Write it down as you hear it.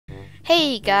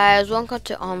Hey guys, welcome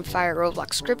to On Fire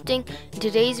Roblox Scripting. In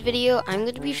today's video, I'm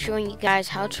going to be showing you guys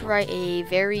how to write a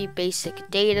very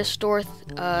basic data store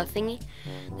thingy.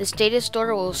 This data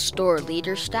store will store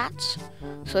leader stats.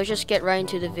 So let's just get right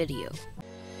into the video.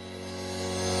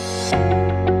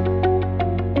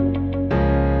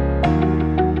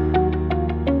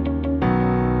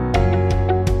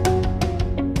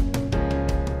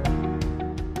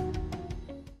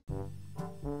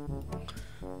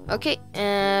 Okay,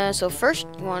 so first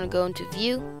you want to go into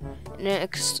View and then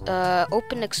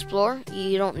open Explore.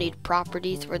 You don't need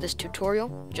properties for this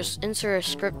tutorial. Just insert a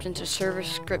script into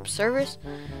script service,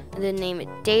 and then name it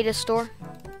Data Store.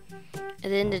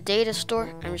 And then the Data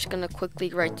Store, I'm just gonna quickly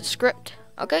write the script.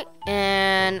 Okay,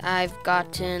 and I've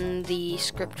gotten the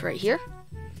script right here.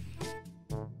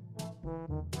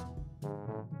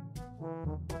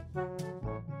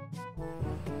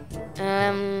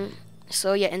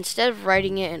 So yeah, instead of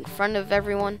writing it in front of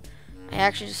everyone, I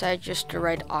actually decided just to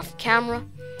write off camera,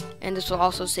 and this will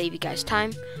also save you guys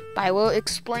time, but I will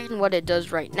explain what it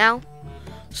does right now.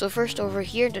 So first over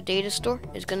here, the data store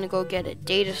is going to go get a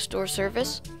data store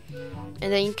service,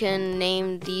 and then you can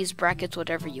name these brackets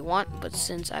whatever you want, but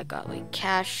since I got like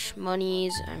cash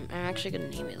monies, I'm actually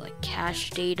going to name it like cash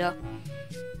data.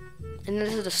 And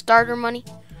this is the starter money,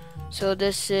 so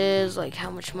this is like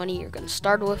how much money you're going to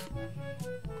start with.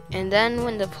 And then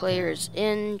when the player is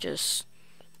in, just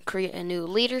create a new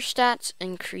leader stats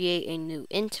and create a new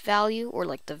int value, or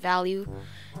like the value.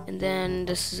 And then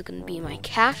this is going to be my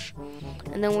cash.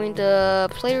 And then when the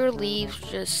player leaves,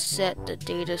 just set the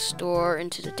data store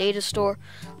into the data store.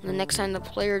 And the next time the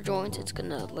player joins, it's going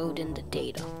to load in the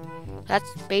data.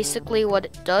 That's basically what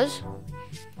it does.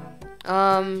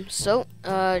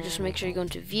 Just make sure you go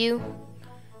into View.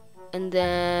 And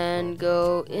then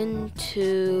go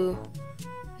into...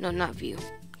 No, not View.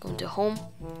 Go into Home,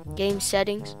 Game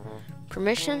Settings,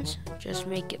 Permissions, just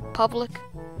make it public,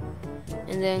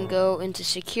 and then go into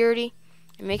Security,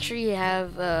 and make sure you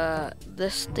have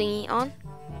this thingy on,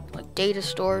 like Data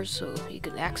Stores, so you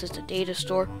can access the data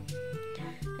store,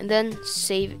 and then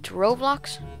save it to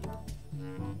Roblox,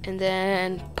 and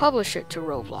then publish it to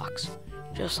Roblox,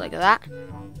 just like that,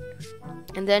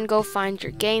 and then go find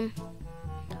your game.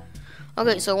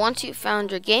 Okay, so once you found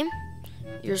your game,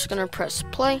 you're just gonna press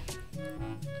play,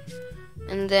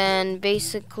 and then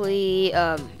basically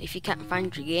if you can't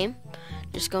find your game,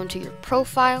 just go into your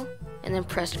profile and then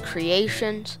press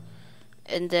creations,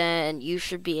 and then you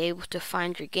should be able to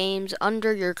find your games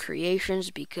under your creations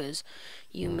because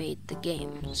you made the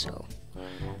game. So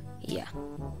yeah.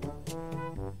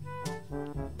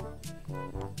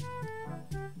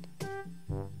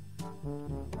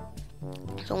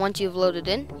 So once you've loaded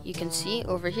in, you can see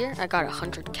over here I got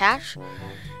 100 cash.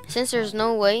 Since there's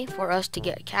no way for us to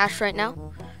get cash right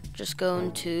now, just go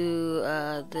into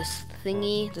this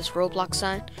thingy, this Roblox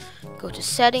sign, go to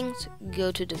settings,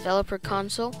 go to developer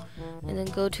console, and then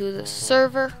go to the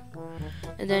server,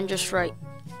 and then just write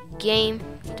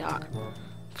game.players.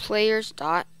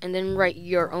 And then write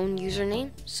your own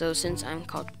username. So since I'm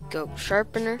called Goat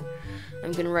Sharpener,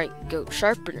 I'm gonna write Goat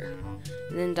Sharpener,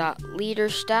 and then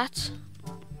 .leaderstats.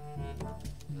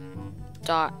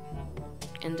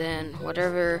 And then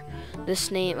whatever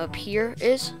this name up here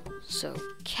is, so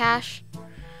cash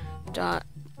dot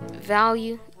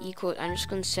value equal, I'm just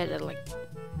gonna set it like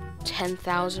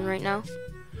 10,000 right now.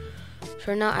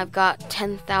 So now I've got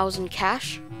 10,000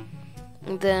 cash,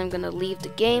 and then I'm gonna leave the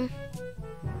game.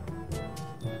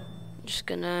 I'm just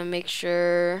gonna make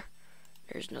sure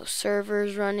there's no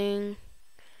servers running,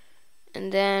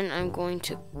 and then I'm going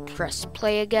to press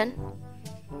play again.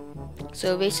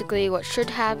 So basically what should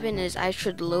happen is I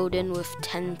should load in with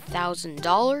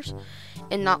 $10,000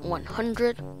 and not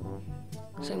 100.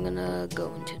 So I'm gonna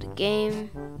go into the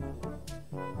game.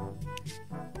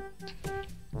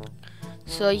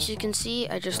 So as you can see,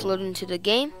 I just loaded into the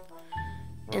game,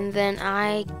 and then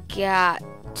I got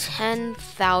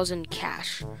 10,000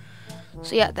 cash.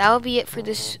 So yeah, that'll be it for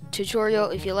this tutorial.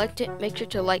 If you liked it, make sure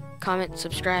to like, comment,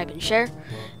 subscribe, and share.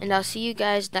 And I'll see you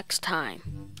guys next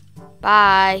time.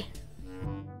 Bye.